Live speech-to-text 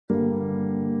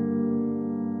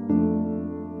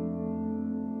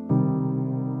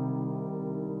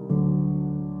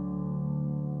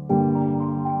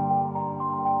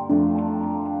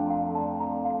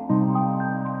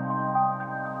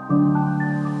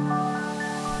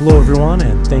Hello everyone,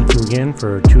 and thank you again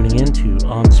for tuning in to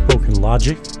UnSpoken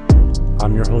Logic.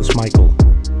 I'm your host Michael.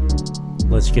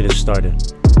 Let's get it started.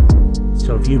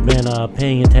 So if you've been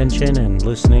paying attention and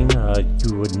listening,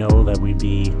 you would know that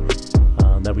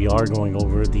we are going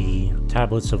over the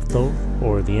Tablets of Thoth,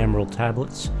 or the Emerald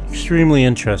Tablets. Extremely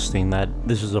interesting that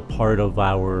this is a part of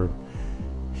our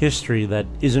history that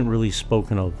isn't really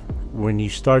spoken of. When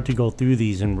you start to go through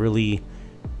these and really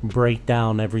break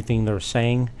down everything they're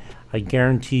saying, I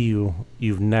guarantee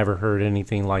you've never heard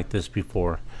anything like this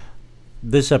before.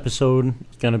 This episode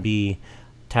is going to be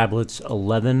tablets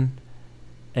 11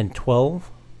 and 12.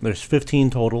 There's 15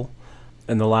 total,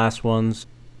 and the last ones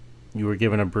you were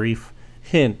given a brief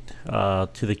hint to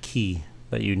the key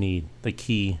that you need, the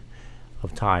key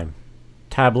of time.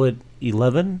 Tablet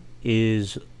 11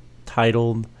 is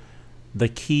titled The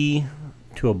Key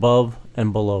to Above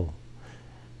and Below.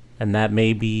 And that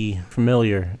may be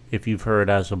familiar if you've heard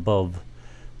as above,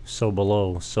 so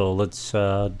below. So let's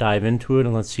dive into it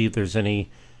and let's see if there's any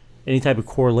type of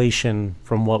correlation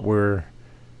from what we're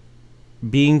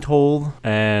being told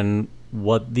and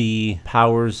what the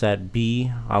powers that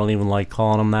be, I don't even like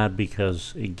calling them that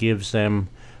because it gives them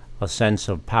a sense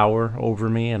of power over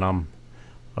me, and I'm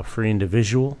a free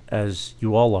individual, as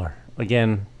you all are.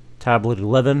 Again, Tablet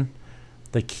 11,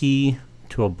 The Key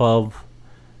to Above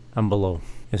and Below.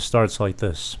 It starts like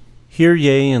this. Hear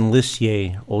ye and list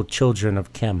ye, O children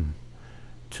of Chem,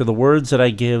 to the words that I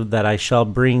give, that I shall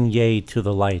bring ye to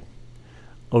the light.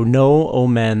 O know, O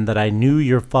men, that I knew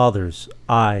your fathers,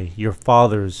 I, your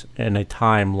fathers, in a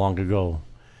time long ago.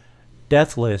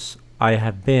 Deathless I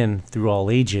have been through all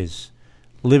ages,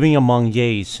 living among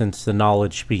ye since the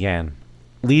knowledge began.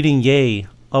 Leading ye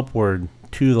upward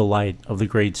to the light of the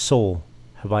great soul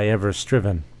have I ever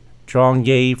striven. Drawing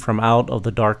ye from out of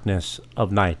the darkness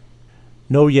of night.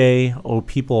 Know ye, O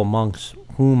people amongst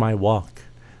whom I walk,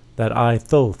 that I,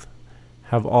 Thoth,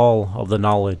 have all of the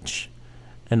knowledge,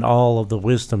 and all of the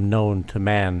wisdom known to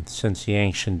man since the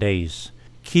ancient days.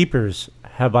 Keepers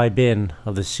have I been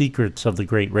of the secrets of the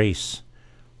great race,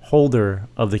 holder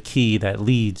of the key that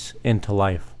leads into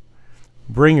life.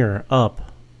 Bringer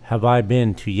up have I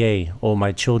been to ye, O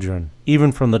my children,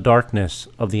 even from the darkness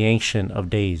of the ancient of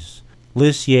days.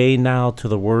 List ye now to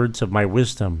the words of my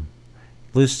wisdom.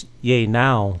 List ye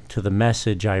now to the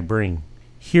message I bring.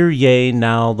 Hear ye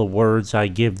now the words I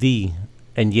give thee,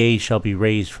 and ye shall be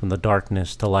raised from the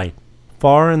darkness to light.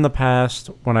 Far in the past,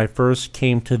 when I first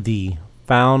came to thee,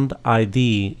 found I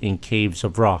thee in caves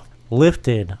of rock.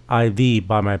 Lifted I thee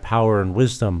by my power and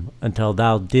wisdom, until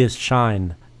thou didst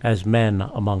shine as men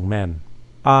among men.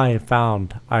 I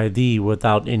found I thee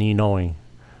without any knowing.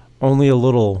 Only a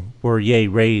little were ye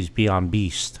raised beyond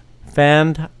beast.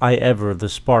 Fanned I ever the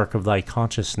spark of thy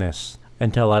consciousness,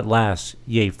 until at last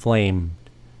ye flamed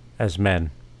as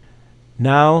men.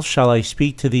 Now shall I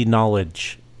speak to thee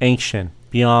knowledge, ancient,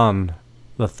 beyond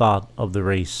the thought of the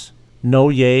race. Know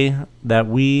ye that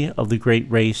we of the great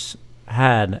race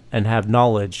had and have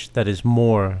knowledge that is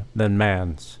more than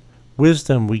man's.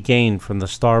 Wisdom we gained from the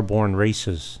star-born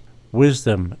races,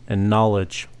 wisdom and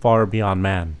knowledge far beyond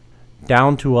man.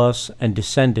 Down to us and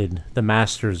descended the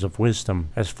masters of wisdom,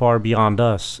 as far beyond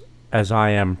us as I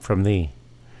am from thee.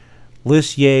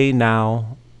 List ye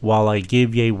now, while I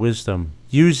give ye wisdom,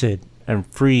 use it, and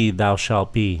free thou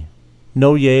shalt be.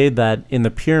 Know ye that in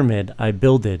the pyramid I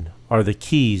builded are the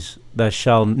keys that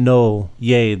shall know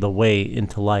ye the way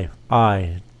into life.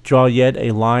 I draw yet a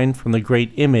line from the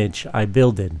great image I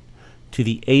builded to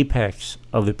the apex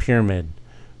of the pyramid,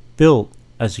 built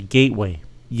as a gateway.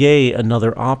 Yea,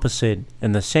 another opposite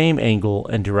in the same angle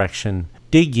and direction.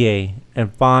 Dig ye,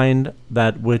 and find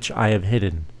that which I have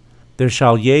hidden. There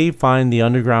shall ye find the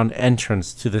underground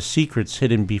entrance to the secrets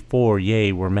hidden before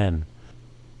ye were men.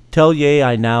 Tell ye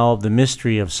I now of the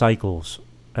mystery of cycles,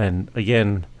 and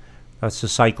again, that's the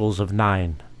cycles of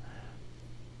 9,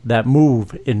 that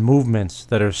move in movements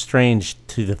that are strange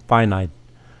to the finite.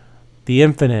 The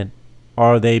infinite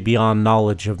are they beyond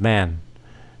knowledge of man.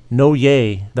 Know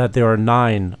ye that there are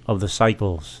 9 of the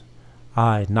cycles,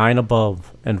 9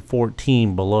 above and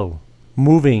 14 below,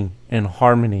 moving in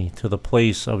harmony to the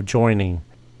place of joining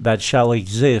that shall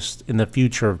exist in the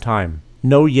future of time.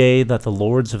 Know ye that the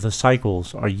lords of the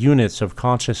cycles are units of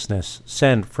consciousness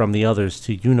sent from the others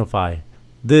to unify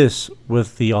this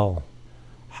with the all.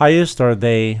 Highest are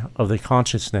they of the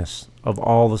consciousness of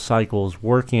all the cycles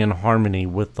working in harmony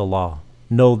with the law.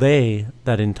 Know they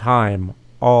that in time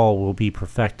all will be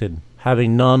perfected,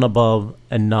 having none above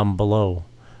and none below,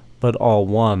 but all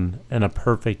one in a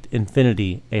perfect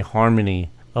infinity, a harmony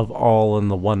of all in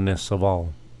the oneness of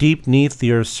all. Deep neath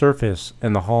the earth's surface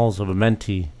in the halls of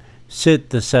Amenti sit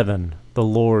the 7, the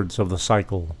lords of the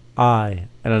cycle, I,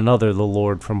 and another the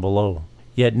Lord from below.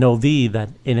 Yet know thee that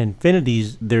in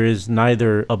infinities there is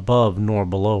neither above nor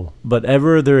below, but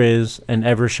ever there is and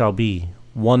ever shall be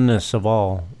oneness of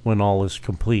all when all is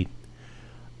complete.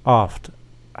 Oft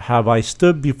have I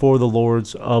stood before the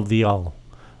lords of the all.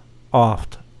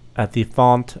 Oft at the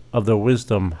font of their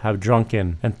wisdom have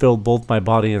drunken, and filled both my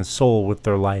body and soul with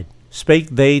their light. Spake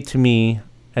they to me,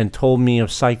 and told me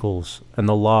of cycles, and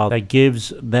the law that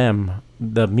gives them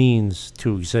the means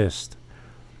to exist.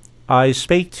 I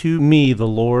spake to me the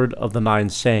Lord of the Nine,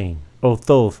 saying, O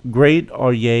Thoth, great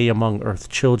are ye among earth's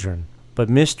children, but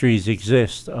mysteries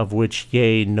exist of which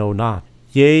ye know not.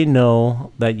 Ye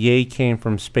know that ye came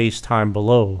from space-time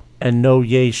below, and know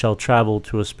ye shall travel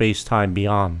to a space-time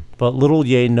beyond. But little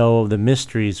ye know of the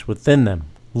mysteries within them.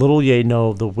 Little ye know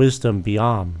of the wisdom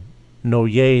beyond. Know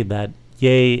ye that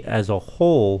ye as a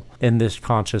whole in this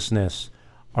consciousness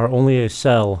are only a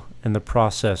cell in the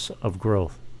process of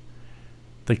growth.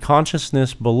 The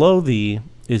consciousness below thee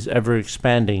is ever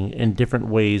expanding in different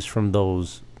ways from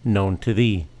those known to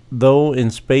thee. Though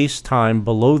in space-time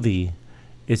below thee,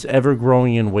 it's ever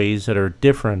growing in ways that are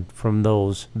different from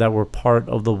those that were part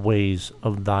of the ways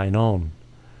of thine own.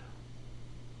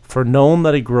 For known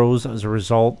that it grows as a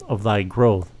result of thy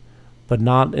growth, but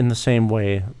not in the same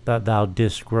way that thou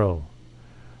didst grow.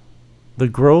 The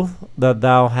growth that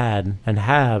thou had and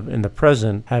have in the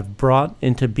present have brought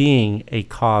into being a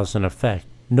cause and effect.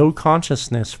 No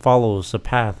consciousness follows the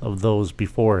path of those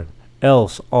before it,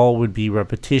 else all would be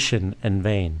repetition and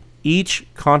vain. Each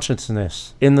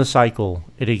consciousness in the cycle,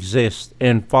 it exists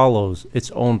and follows its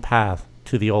own path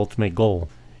to the ultimate goal.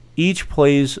 Each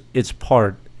plays its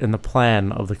part in the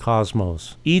plan of the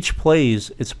cosmos. Each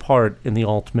plays its part in the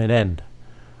ultimate end.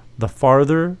 The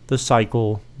farther the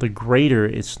cycle, the greater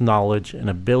its knowledge and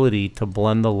ability to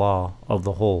blend the law of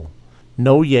the whole.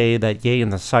 Know ye that ye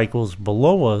in the cycles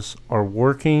below us are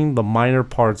working the minor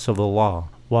parts of the law,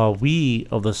 while we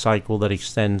of the cycle that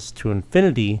extends to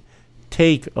infinity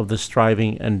take of the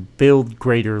striving and build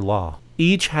greater law.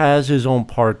 Each has his own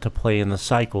part to play in the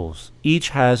cycles. Each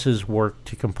has his work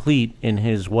to complete in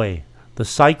his way. The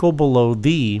cycle below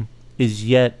thee is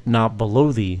yet not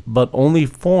below thee, but only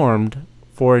formed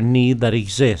for a need that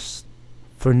exists.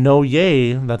 For know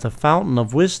ye that the fountain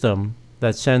of wisdom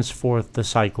that sends forth the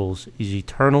cycles is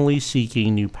eternally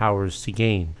seeking new powers to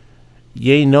gain.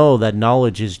 Ye know that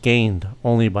knowledge is gained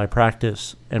only by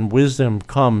practice, and wisdom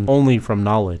comes only from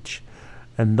knowledge.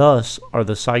 And thus are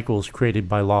the cycles created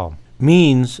by law.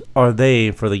 Means are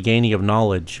they for the gaining of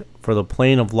knowledge, for the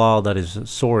plane of law that is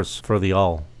source for the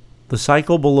all. The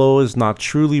cycle below is not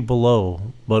truly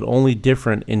below, but only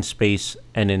different in space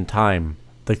and in time.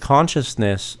 The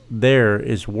consciousness there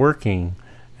is working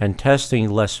and testing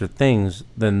lesser things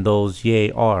than those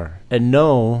ye are. And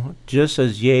know, just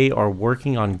as ye are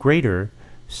working on greater,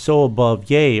 so above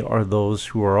ye are those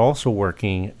who are also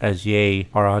working as ye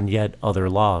are on yet other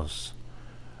laws.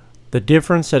 The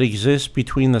difference that exists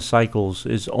between the cycles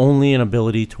is only an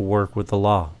ability to work with the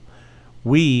law.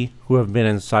 We, who have been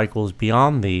in cycles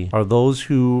beyond thee, are those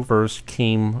who first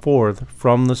came forth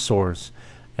from the source,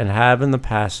 and have in the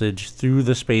passage through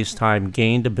the space-time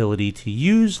gained ability to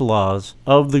use laws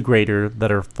of the greater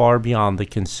that are far beyond the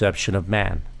conception of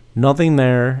man. Nothing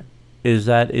there is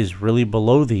that is really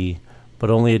below thee, but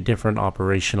only a different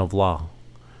operation of law.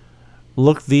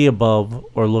 Look thee above,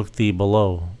 or look thee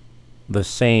below, the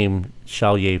same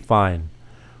shall ye find.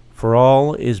 For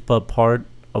all is but part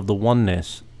of the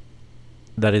oneness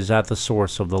that is at the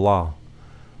source of the law.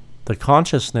 The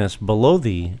consciousness below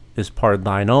thee is part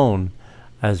thine own,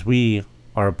 as we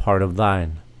are a part of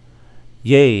thine.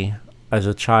 Yea, as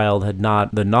a child had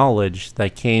not the knowledge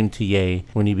that came to ye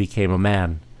when he became a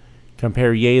man.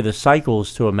 Compare ye the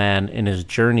cycles to a man in his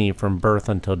journey from birth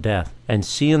until death, and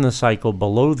see in the cycle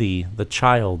below thee the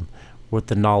child with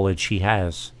the knowledge he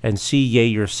has, and see ye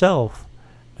yourself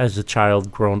as the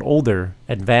child grown older,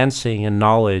 advancing in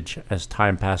knowledge as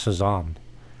time passes on.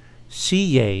 See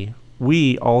ye,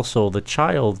 we also the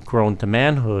child grown to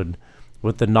manhood,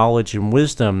 with the knowledge and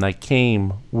wisdom that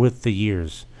came with the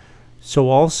years. So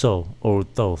also, O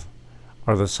Thoth,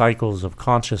 are the cycles of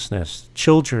consciousness,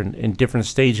 children in different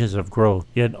stages of growth,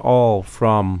 yet all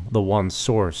from the one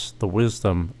source, the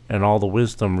wisdom, and all the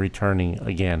wisdom returning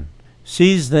again.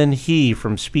 Ceased then he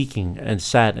from speaking, and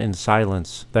sat in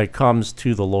silence that comes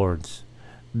to the lords.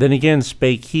 Then again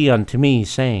spake he unto me,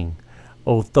 saying,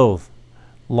 O Thoth,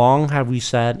 long have we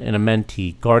sat in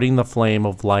Amenti, guarding the flame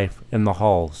of life in the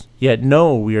halls. Yet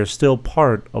know we are still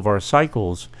part of our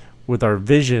cycles, with our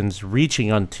visions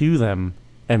reaching unto them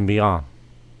and beyond.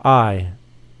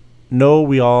 Know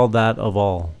we all that of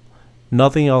all,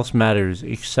 Nothing else matters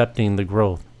excepting the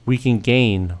growth we can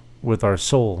gain with our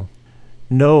soul.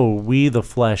 Know we the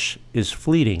flesh is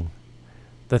fleeting.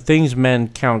 The things men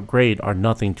count great are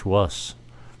nothing to us.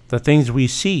 The things we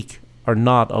seek are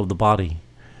not of the body,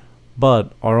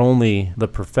 but are only the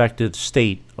perfected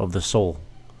state of the soul.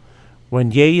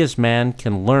 When ye as man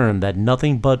can learn that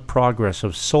nothing but progress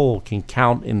of soul can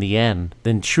count in the end,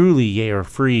 then truly ye are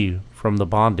free from the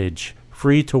bondage,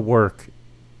 free to work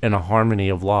in a harmony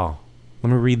of law. Let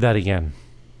me read that again.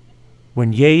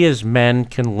 When ye as men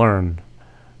can learn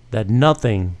that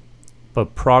nothing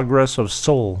but progress of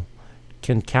soul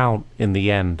can count in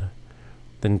the end,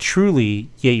 then truly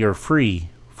ye are free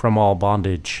from all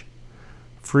bondage,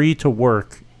 free to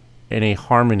work in a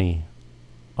harmony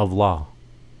of law.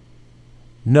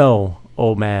 Know,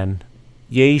 O man,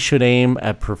 ye should aim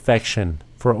at perfection,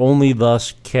 for only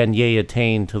thus can ye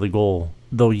attain to the goal.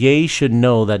 Though ye should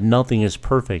know that nothing is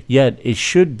perfect, yet it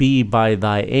should be by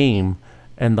thy aim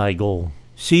and thy goal.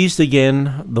 Seized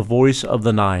again the voice of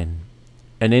the nine,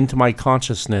 and into my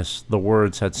consciousness the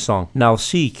words had sunk. Now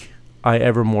seek I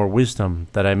evermore wisdom,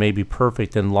 that I may be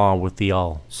perfect in law with thee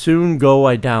all. Soon go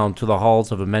I down to the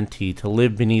halls of Amenti to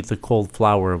live beneath the cold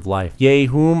flower of life. Yea,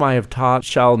 whom I have taught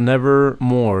shall never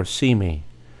more see me,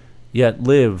 yet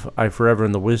live I forever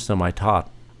in the wisdom I taught.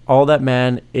 All that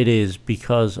man it is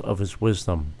because of his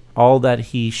wisdom. All that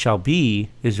he shall be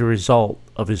is a result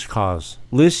of his cause.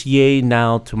 List ye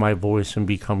now to my voice and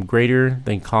become greater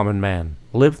than common man.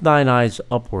 Lift thine eyes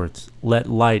upwards, let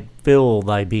light fill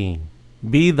thy being.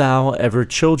 Be thou ever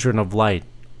children of light.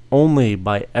 Only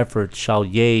by effort shall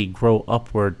ye grow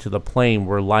upward to the plane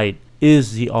where light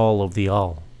is the all of the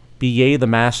all. Be ye the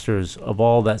masters of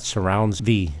all that surrounds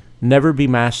thee. Never be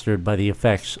mastered by the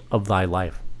effects of thy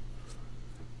life.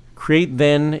 Create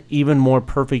then even more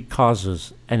perfect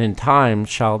causes, and in time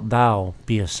shalt thou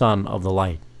be a son of the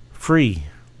light. Free,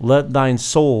 let thine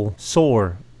soul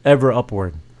soar ever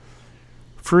upward,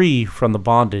 free from the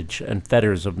bondage and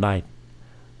fetters of night.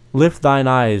 Lift thine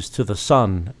eyes to the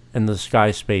sun and the sky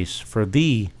space. For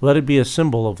thee, let it be a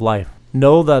symbol of life.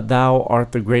 Know that thou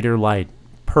art the greater light,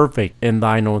 perfect in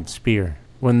thine own sphere.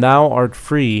 When thou art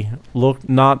free, look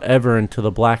not ever into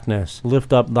the blackness.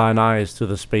 Lift up thine eyes to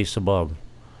the space above.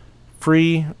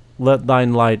 Free, let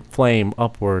thine light flame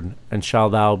upward, and shall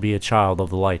thou be a child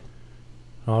of the light.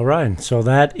 All right, so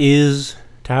that is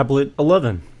Tablet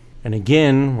 11. And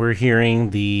again, we're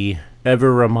hearing the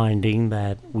ever reminding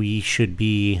that we should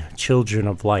be children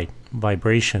of light,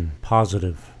 vibration,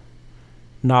 positive,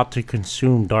 not to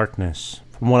consume darkness.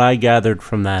 From what I gathered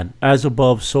from that, as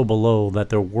above, so below, that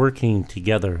they're working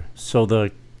together. So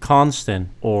the constant,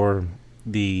 or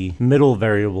the middle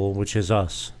variable, which is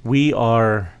us, we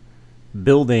are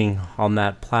building on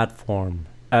that platform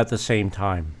at the same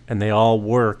time, and they all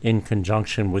work in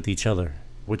conjunction with each other,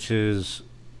 which is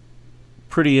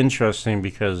pretty interesting,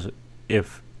 because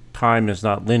if time is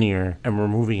not linear and we're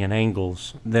moving in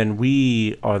angles, then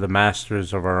we are the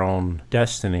masters of our own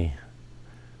destiny.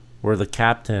 We're the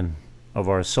captain of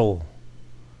our soul,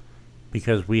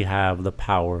 because we have the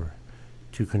power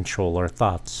to control our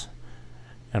thoughts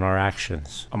and our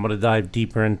actions. I'm going to dive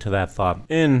deeper into that thought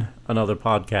in another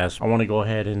podcast. I want to go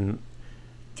ahead and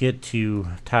get to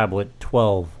Tablet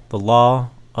 12, the law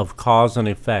of cause and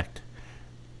effect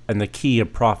and the key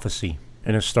of prophecy.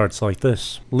 And it starts like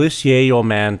this. List ye, O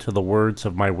man, to the words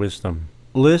of my wisdom.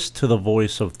 List to the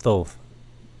voice of Thoth,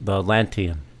 the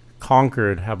Atlantean.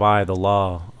 Conquered have I the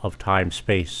law of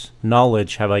time-space.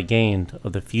 Knowledge have I gained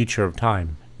of the future of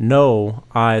time. Know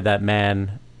I that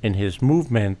man in his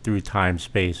movement through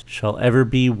time-space shall ever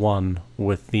be one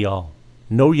with the all.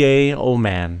 Know ye, O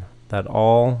man, that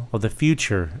all of the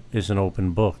future is an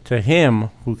open book. To him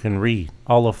who can read,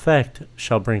 all effect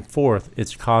shall bring forth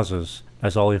its causes,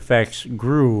 as all effects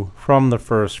grew from the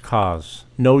first cause.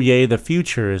 Know ye, the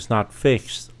future is not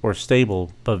fixed or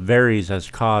stable, but varies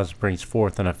as cause brings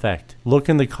forth an effect. Look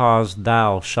in the cause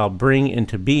thou shalt bring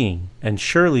into being, and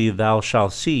surely thou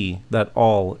shalt see that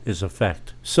all is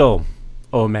effect. So,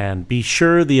 O man, be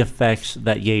sure the effects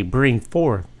that ye bring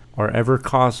forth are ever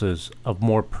causes of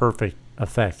more perfect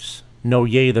effects. Know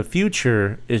ye, the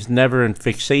future is never in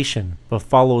fixation, but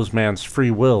follows man's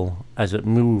free will as it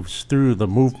moves through the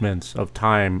movements of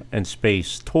time and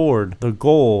space toward the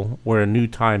goal where a new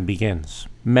time begins.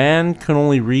 Man can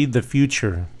only read the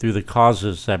future through the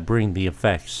causes that bring the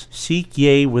effects. Seek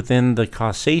ye within the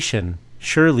causation,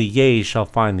 surely ye shall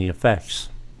find the effects.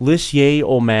 List ye,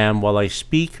 O man, while I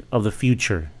speak of the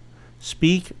future.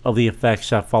 Speak of the effects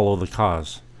that follow the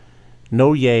cause.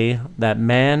 Know ye that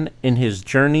man in his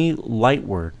journey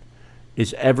lightward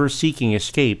is ever seeking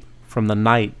escape from the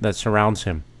night that surrounds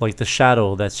him, like the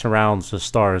shadow that surrounds the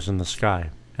stars in the sky.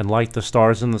 And like the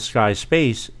stars in the sky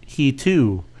space, he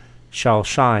too shall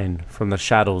shine from the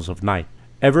shadows of night.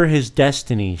 Ever his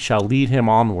destiny shall lead him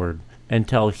onward,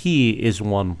 until he is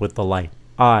one with the light.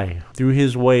 Aye, through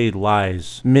his way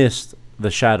lies mist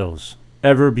the shadows.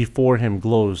 Ever before him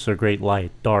glows the great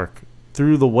light, dark.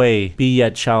 Through the way be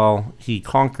yet shall he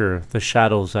conquer the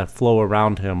shadows that flow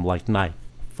around him like night.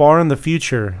 Far in the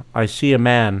future I see a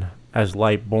man as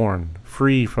light born,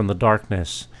 free from the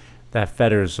darkness that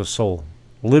fetters the soul,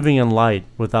 living in light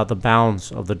without the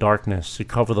bounds of the darkness to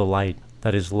cover the light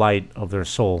that is light of their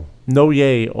soul. Know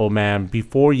ye, O man,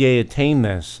 before ye attain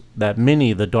this, that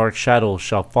many the dark shadows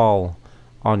shall fall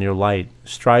on your light,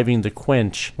 striving to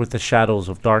quench with the shadows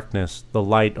of darkness the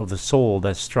light of the soul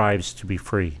that strives to be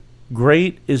free.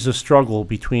 Great is the struggle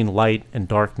between light and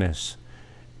darkness,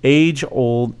 age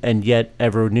old and yet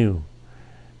ever new.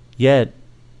 Yet,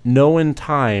 know in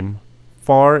time,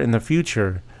 far in the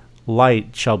future,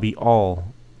 light shall be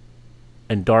all,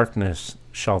 and darkness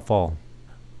shall fall.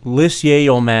 List ye,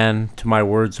 O man, to my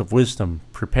words of wisdom,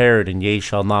 prepared, and ye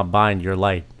shall not bind your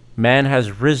light. Man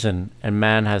has risen, and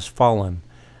man has fallen,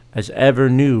 as ever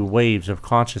new waves of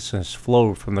consciousness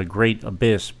flow from the great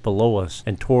abyss below us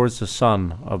and towards the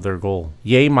sun of their goal.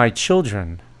 Yea, my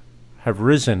children have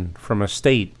risen from a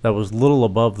state that was little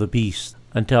above the beast,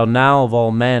 until now of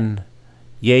all men,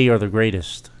 ye are the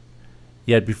greatest.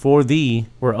 Yet before thee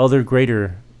were other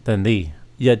greater than thee.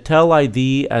 Yet tell I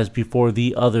thee, as before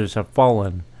thee others have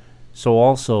fallen, so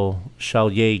also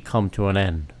shall ye come to an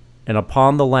end. And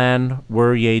upon the land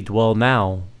where ye dwell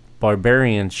now,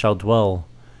 barbarians shall dwell,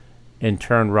 in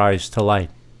turn rise to light.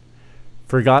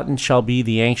 Forgotten shall be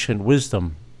the ancient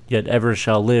wisdom, yet ever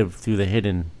shall live through the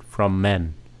hidden from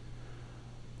men.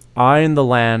 I in the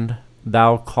land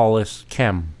thou callest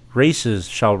Chem. Races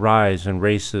shall rise and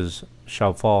races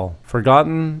shall fall.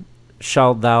 Forgotten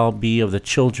shalt thou be of the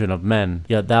children of men,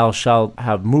 yet thou shalt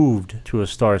have moved to a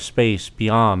star space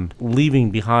beyond,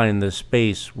 leaving behind the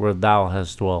space where thou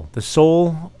hast dwelt. The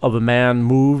soul of a man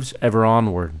moves ever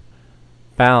onward,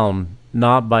 bound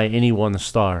not by any one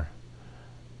star,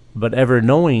 but ever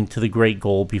knowing to the great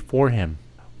goal before him,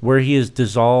 where he is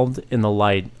dissolved in the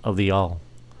light of the all.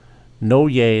 Know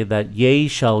ye that ye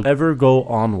shall ever go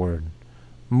onward,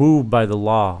 moved by the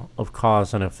law of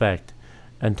cause and effect,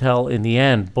 until in the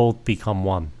end both become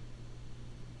one.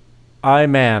 I,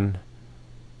 man,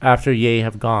 after ye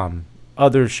have gone,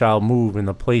 others shall move in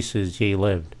the places ye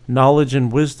lived. Knowledge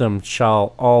and wisdom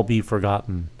shall all be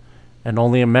forgotten, and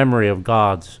only a memory of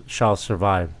gods shall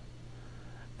survive.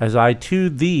 As I to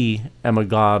thee am a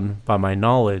god by my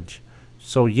knowledge,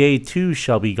 so ye too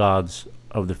shall be gods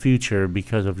of the future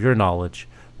because of your knowledge,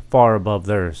 far above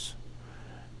theirs.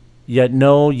 Yet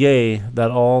know ye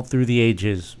that all through the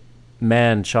ages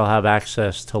man shall have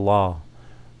access to law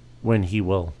when he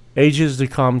will. Ages to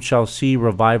come shall see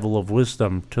revival of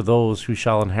wisdom to those who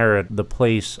shall inherit the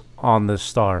place on this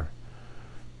star.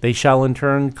 They shall in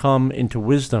turn come into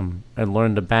wisdom and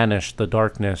learn to banish the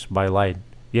darkness by light.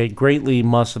 Yet greatly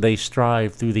must they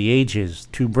strive through the ages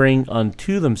to bring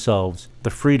unto themselves the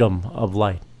freedom of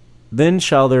light. Then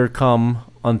shall there come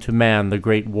unto man the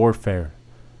great warfare,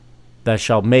 that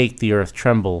shall make the earth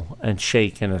tremble and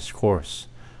shake in its course.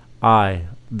 Aye,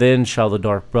 then shall the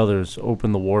dark brothers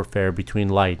open the warfare between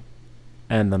light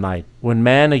and the night. When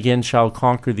man again shall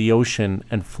conquer the ocean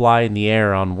and fly in the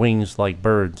air on wings like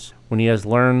birds, when he has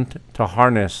learned to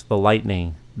harness the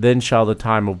lightning, then shall the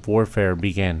time of warfare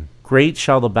begin. Great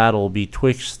shall the battle be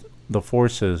twixt the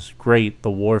forces, great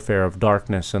the warfare of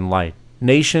darkness and light.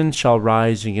 Nation shall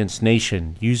rise against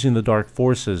nation, using the dark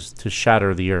forces to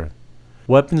shatter the earth.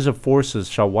 Weapons of forces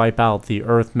shall wipe out the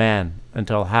earth man,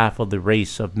 until half of the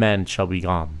race of men shall be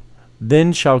gone.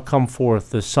 Then shall come forth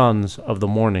the sons of the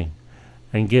morning,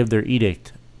 and give their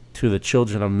edict to the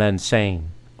children of men,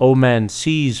 saying, O men,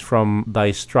 cease from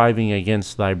thy striving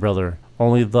against thy brother.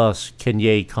 Only thus can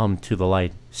ye come to the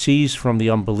light. Cease from the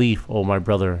unbelief, O my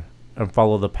brother, and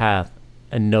follow the path,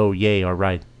 and know ye are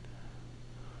right.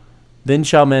 Then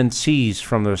shall men cease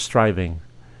from their striving,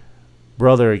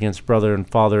 brother against brother and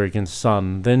father against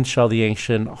son. Then shall the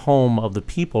ancient home of the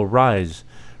people rise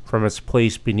from its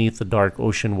place beneath the dark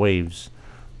ocean waves.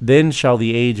 Then shall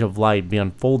the age of light be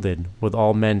unfolded, with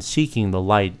all men seeking the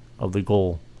light of the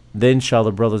goal. Then shall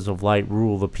the brothers of light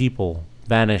rule the people.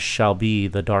 Banished shall be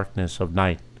the darkness of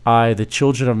night. Aye, the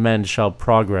children of men shall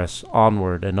progress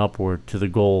onward and upward to the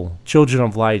goal. Children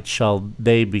of light shall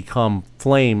they become,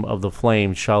 flame of the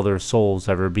flame shall their souls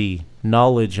ever be.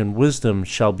 Knowledge and wisdom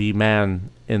shall be man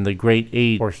in the great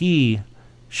age, for he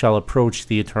shall approach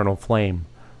the eternal flame,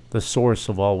 the source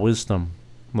of all wisdom,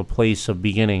 the place of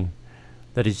beginning,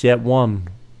 that is yet one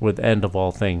with end of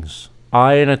all things.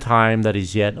 I in a time that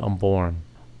is yet unborn.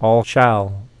 All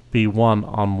shall be one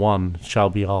on one shall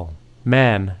be all.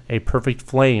 Man, a perfect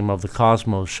flame of the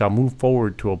cosmos, shall move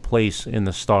forward to a place in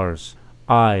the stars.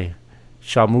 I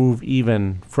shall move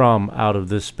even from out of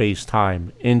this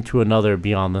space-time into another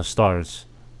beyond the stars.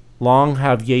 Long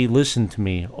have ye listened to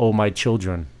me, O my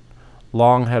children.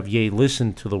 Long have ye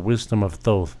listened to the wisdom of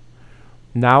Thoth.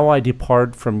 Now I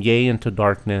depart from ye into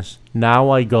darkness.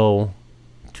 Now I go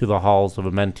to the halls of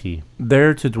Amenti,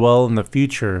 there to dwell in the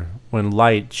future when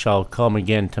light shall come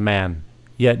again to man.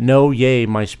 Yet know ye,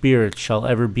 my spirit shall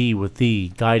ever be with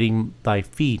thee, guiding thy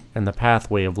feet in the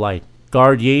pathway of light.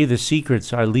 Guard ye the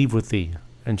secrets I leave with thee,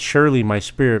 and surely my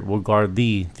spirit will guard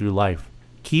thee through life.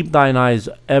 Keep thine eyes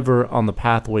ever on the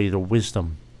pathway to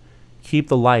wisdom. Keep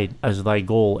the light as thy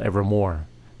goal evermore.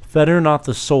 Fetter not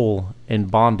the soul in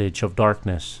bondage of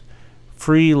darkness.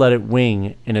 Free let it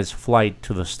wing in its flight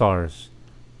to the stars.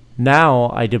 Now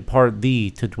I depart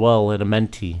thee to dwell in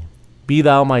Amenti. Be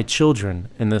thou my children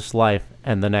in this life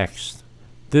and the next.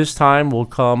 This time will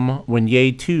come when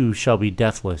ye too shall be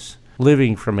deathless,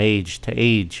 living from age to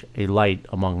age a light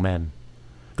among men.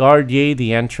 Guard ye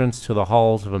the entrance to the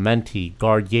halls of Amenti.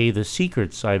 Guard ye the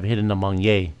secrets I have hidden among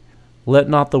ye. Let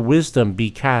not the wisdom be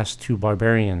cast to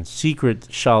barbarians. Secret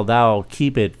shall thou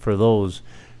keep it for those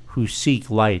who seek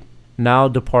light. Now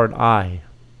depart I.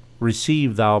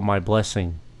 Receive thou my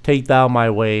blessing. Take thou my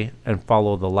way and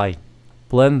follow the light.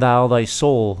 Blend thou thy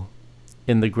soul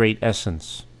in the great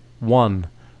essence. One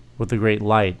with the great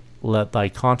light let thy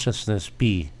consciousness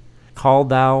be. Call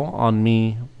thou on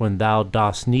me when thou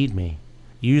dost need me.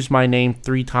 Use my name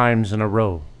 3 times in a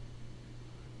row.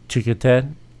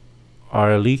 Chikatet,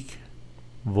 Aralik,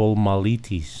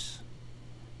 Volmalitis.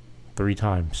 3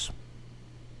 times.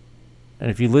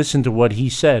 And if you listen to what he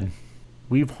said,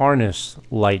 we've harnessed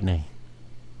lightning,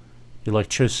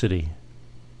 electricity.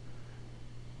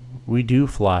 We do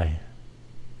fly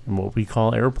in what we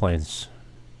call airplanes.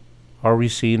 Are we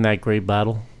seeing that great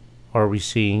battle? Are we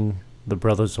seeing the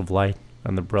brothers of light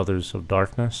and the brothers of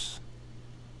darkness?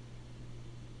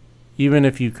 Even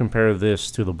if you compare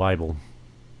this to the Bible,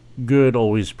 good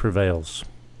always prevails.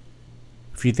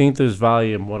 If you think there's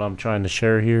value in what I'm trying to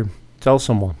share here, tell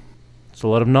someone. So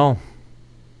let them know.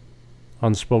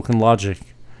 UnSpoken Logic.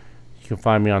 You can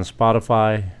find me on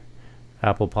Spotify,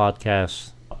 Apple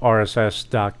Podcasts,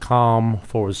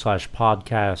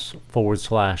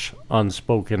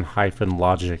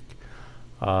 rss.com/podcast/unspoken-logic.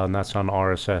 And that's on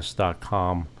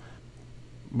rss.com.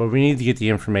 But we need to get the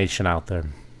information out there.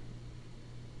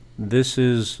 This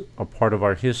is a part of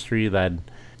our history that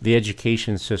the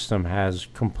education system has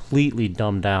completely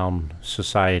dumbed down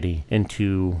society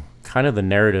into kind of the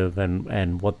narrative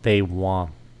and what they want.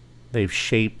 They've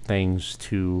shaped things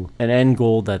to an end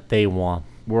goal that they want.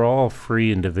 We're all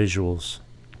free individuals,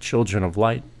 children of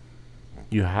light.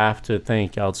 You have to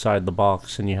think outside the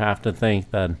box, and you have to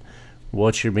think that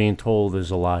what you're being told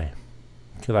is a lie.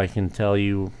 Because I can tell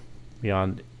you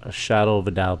beyond a shadow of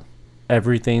a doubt,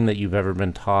 everything that you've ever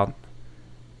been taught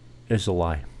is a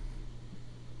lie.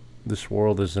 This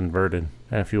world is inverted.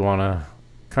 And if you want to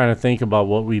kind of think about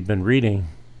what we've been reading,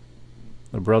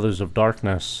 the Brothers of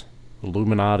Darkness, the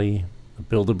Illuminati, the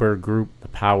Bilderberg Group, the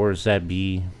powers that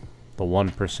be, the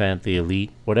 1%, the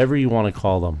elite, whatever you want to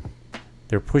call them,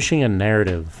 they're pushing a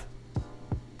narrative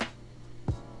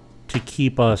to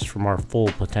keep us from our full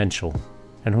potential.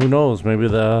 And who knows, maybe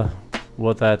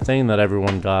what that thing that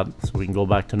everyone got so we can go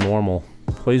back to normal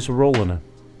plays a role in it.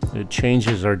 It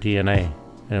changes our DNA.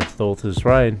 And if Thoth is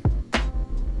right,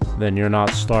 then you're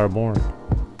not star-born.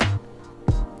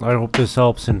 I hope this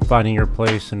helps in finding your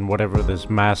place in whatever this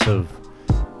massive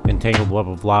entangled web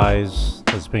of lies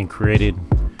that's been created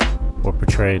or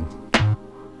portrayed.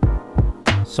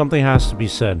 Something has to be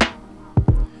said.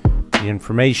 The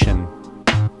information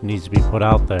needs to be put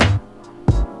out there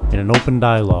in an open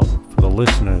dialogue for the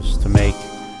listeners to make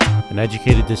an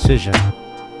educated decision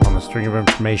on the string of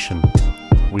information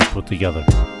we put together.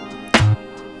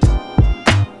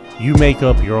 You make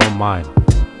up your own mind.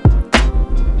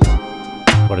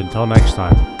 But until next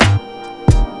time,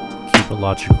 keep it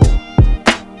logical.